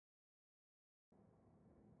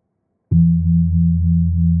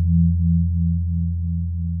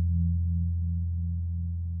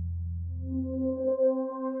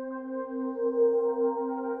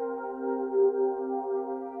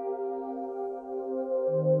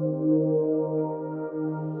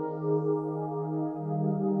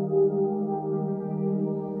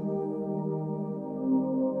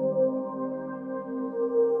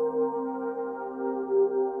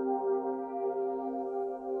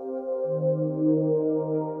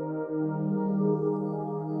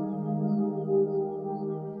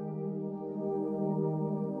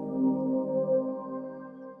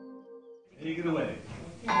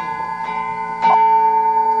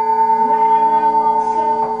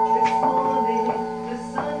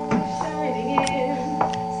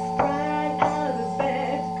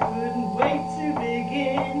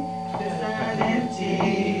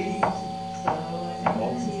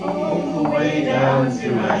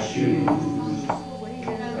shoes.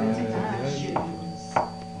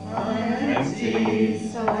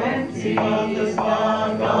 So empty, of the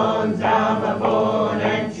spark gone down my born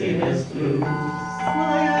emptiness blues. Well,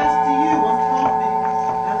 they asked, do you want coffee?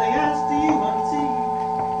 And they asked, do you want tea?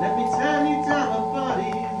 Let me tell you, damn a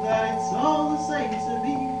buddy, that it's all the same to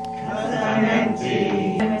me. 'Cause I'm empty,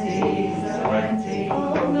 empty, so empty,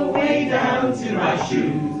 all the way down to my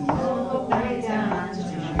shoes. All the way down to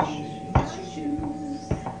my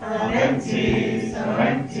shoes. I'm empty, so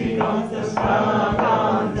empty, of the spark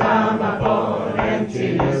gone down my born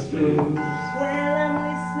emptiness blues. Well, I'm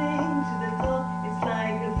listening to the talk, it's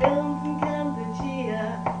like a film from Cambodia.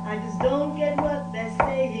 I just don't get what they're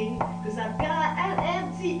saying, 'cause I've got an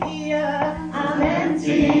empty ear. I'm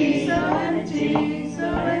empty, so empty, so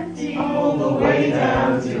empty, All the way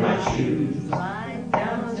down to my shoes. right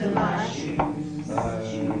down to my shoes.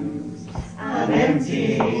 I'm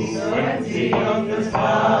empty, so empty, of the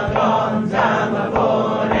spark gone down my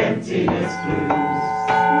born emptiness blues.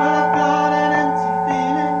 Well, I've got an empty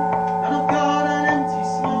feeling, and I've got an empty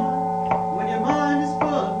smile. When your mind is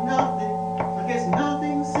full of nothing, I guess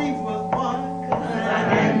nothing seems worthwhile. 'Cause I'm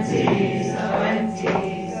empty, so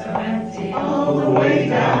empty, so empty, all the way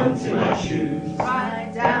down to my shoes.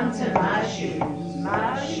 Right down to my shoes,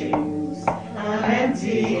 my shoes. I'm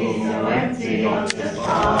empty, so empty, of the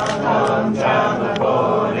spark gone down my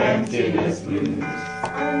born emptiness blues.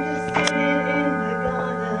 I'm just sitting in the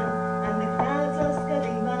garden and the clouds are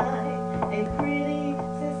scudding by. Ain't pretty,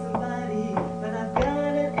 says somebody, but I've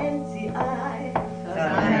got an empty eye. 'Cause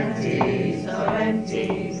I'm empty, so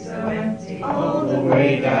empty, so empty, all the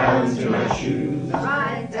way down to my shoes.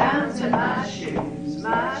 Right down to my shoes,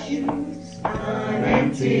 my shoes. I'm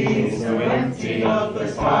empty, so empty, of the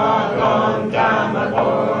spark gone down my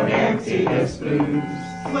born emptiness blues.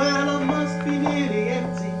 Well, I must be nearly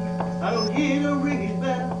empty, I don't hear a ringing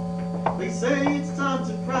bell. They say it's time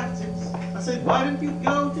to practice. I said, why don't you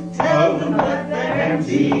go to tell them that they're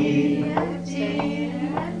empty? Empty,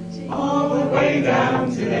 empty. All the way down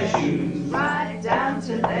to their shoes. Right down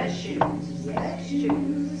to their shoes, their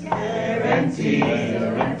shoes. They're empty,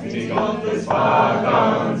 so empty, of the spark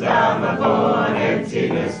gone down my born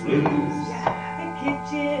emptiness blues. The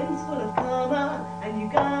kitchen's full of karma, and you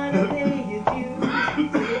gotta pay your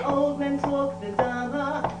dues. So the old men talk the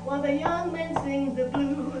dharma, while the young men sing the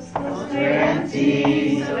blues. 'Cause We're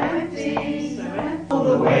empty, so empty, so empty, all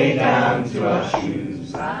the way down to our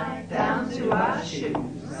shoes. right down to our shoes,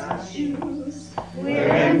 our shoes. We're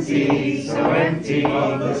empty, so empty,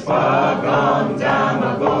 of the spark gone down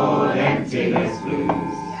my born emptiness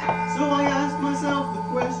blues. So I asked myself the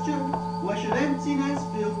question, why should emptiness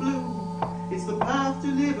feel blue? It's the path to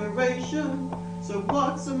liberation, so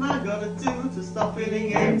what's a man gotta do to stop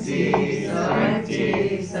feeling empty? So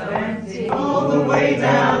empty, so empty, all the way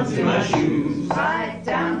down to my shoes. Right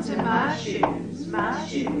down to my shoes, my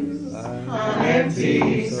shoes. I'm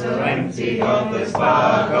empty, so empty, of the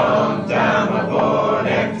spark gone down my born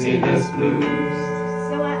emptiness blues.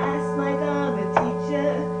 So I asked my Dharma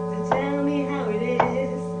teacher to tell me how it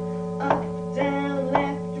is. Up, down,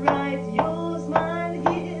 left, right, yours, mine,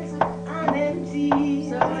 his. I'm empty,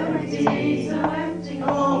 so empty, so empty.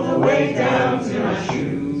 All the way down to my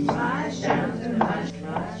shoes. Right down to my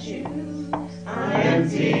shoes. I'm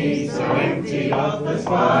empty, so empty, of the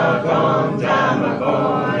spark gone down my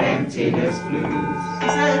born emptiness blues. He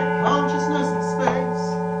said, consciousness and space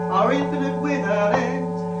are infinite without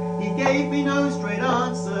end. He gave me no straight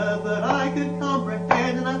answer that I could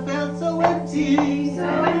comprehend, and I felt so empty, So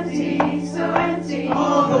empty, so empty.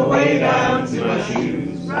 All the way down to my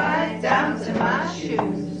shoes. Right down to my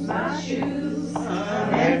shoes, my shoes.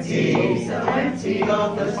 I'm empty, so empty,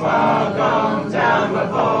 of the spark gone down my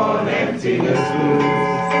born emptiness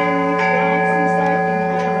blues.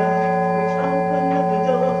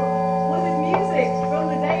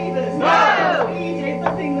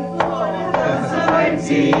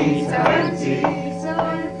 Empty, so empty, so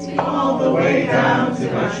empty. all the way down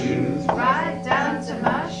to my shoes. Right down to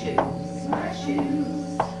my shoes, my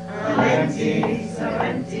shoes. I'm empty, so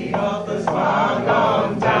empty, of the spark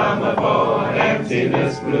gone down my born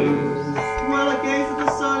emptiness blues. Well, I gazed at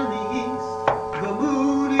the sun in the east, the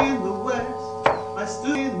moon in the west. I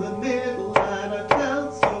stood in the middle and I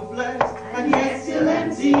felt so blessed. And yet still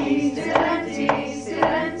empty, Still empty, still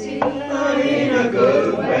empty. but in a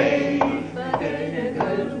good way. But in a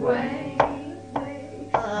good way.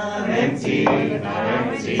 I'm empty,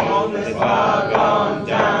 of the spark gone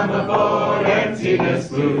down my born emptiness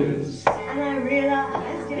blues. And I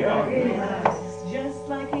realized, yeah, I realized, just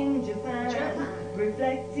like in Japan,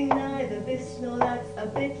 reflecting neither this nor that, a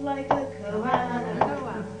bit like a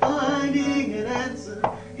koan. finding an answer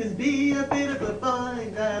be a bit of a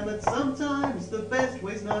bind, and that sometimes the best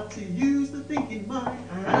way's not to use the thinking mind.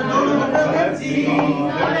 And I know I'm not empty,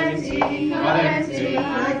 not empty, not empty,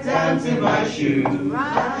 right down to my shoes,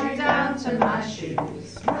 right down to my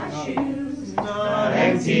shoes, my shoes. Not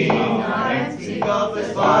Empty, not empty, God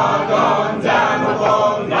is far gone,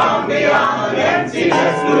 down beyond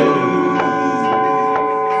emptiness blues.